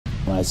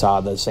when I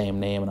saw the same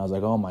name, and I was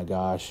like, oh my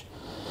gosh,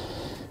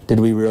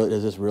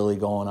 is this really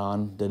going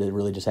on? Did it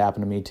really just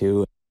happen to me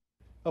too?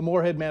 A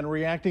Moorhead man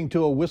reacting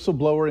to a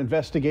whistleblower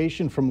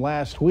investigation from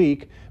last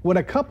week when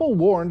a couple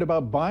warned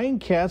about buying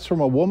cats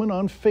from a woman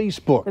on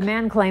Facebook. The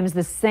man claims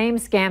the same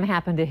scam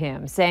happened to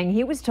him, saying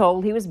he was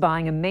told he was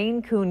buying a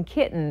Maine Coon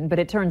kitten, but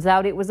it turns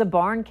out it was a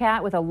barn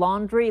cat with a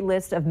laundry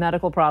list of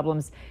medical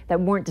problems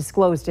that weren't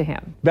disclosed to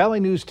him.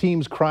 Valley News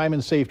Team's crime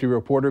and safety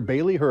reporter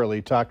Bailey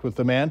Hurley talked with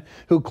the man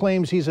who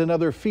claims he's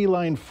another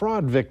feline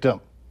fraud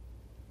victim.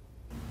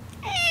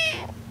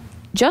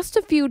 Just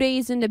a few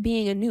days into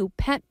being a new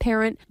pet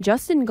parent,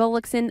 Justin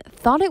Gullickson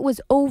thought it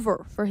was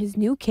over for his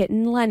new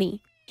kitten,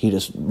 Lenny. He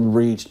just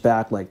reached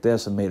back like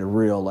this and made a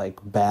real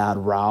bad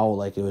row.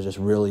 Like it was just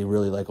really,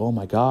 really like, oh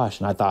my gosh.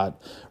 And I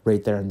thought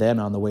right there and then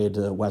on the way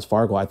to West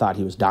Fargo, I thought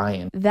he was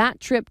dying. That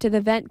trip to the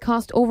vet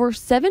cost over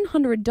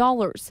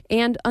 $700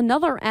 and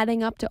another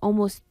adding up to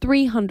almost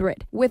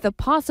 $300 with a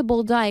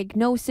possible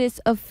diagnosis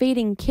of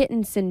fading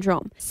kitten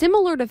syndrome,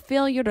 similar to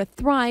failure to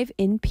thrive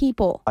in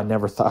people. I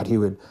never thought he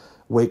would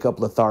wake up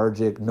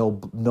lethargic, no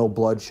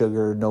blood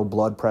sugar, no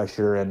blood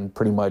pressure, and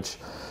pretty much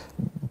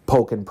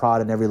poke and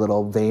prod in every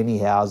little vein he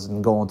has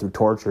and going through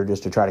torture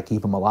just to try to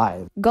keep him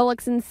alive.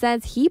 Gullickson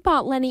says he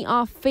bought Lenny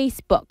off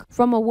Facebook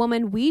from a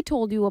woman we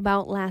told you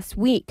about last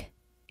week,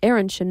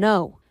 Erin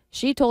Chanot.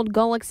 She told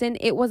Gullickson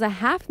it was a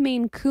half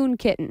Maine Coon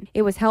kitten.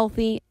 It was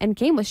healthy and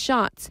came with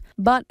shots,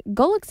 but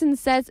Gullickson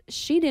says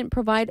she didn't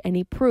provide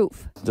any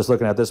proof. Just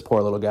looking at this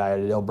poor little guy,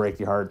 it'll break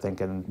your heart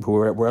thinking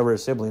wherever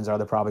his siblings are,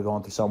 they're probably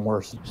going through something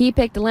worse. He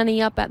picked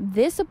Lenny up at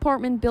this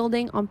apartment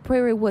building on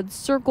Prairie Woods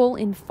Circle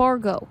in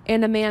Fargo,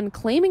 and a man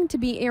claiming to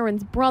be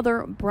Erin's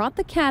brother brought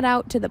the cat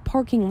out to the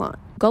parking lot.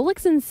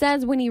 Gullickson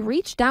says when he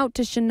reached out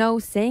to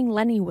Chanot saying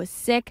Lenny was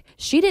sick,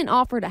 she didn't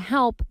offer to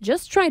help,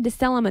 just tried to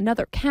sell him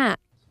another cat.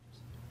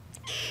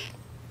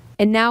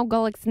 And now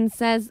Gullickson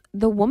says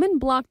the woman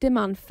blocked him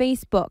on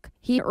Facebook.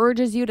 He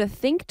urges you to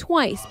think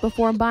twice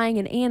before buying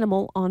an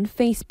animal on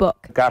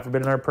Facebook. God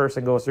forbid another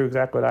person goes through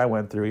exactly what I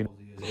went through.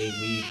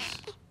 8 weeks.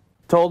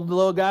 Told the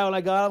little guy when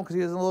I got him, because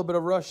he was in a little bit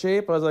of rough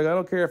shape, I was like, I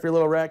don't care if you're a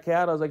little rat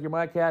cat. I was like, you're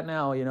my cat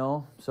now, you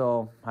know.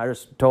 So I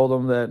just told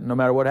him that no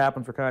matter what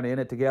happens, we're kind of in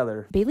it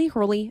together. Bailey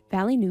Hurley,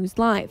 Valley News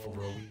Live.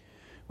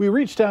 We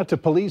reached out to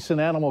police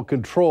and animal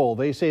control.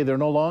 They say they're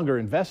no longer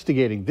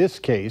investigating this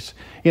case.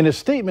 In a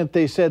statement,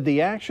 they said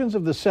the actions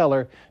of the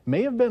seller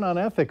may have been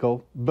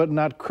unethical, but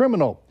not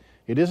criminal.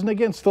 It isn't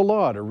against the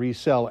law to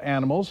resell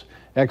animals.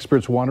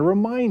 Experts want to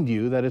remind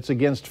you that it's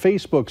against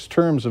Facebook's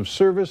terms of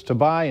service to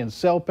buy and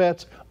sell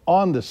pets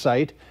on the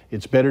site.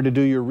 It's better to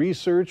do your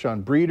research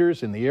on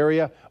breeders in the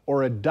area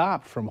or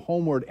adopt from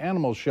Homeward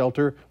Animal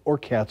Shelter or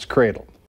Cat's Cradle.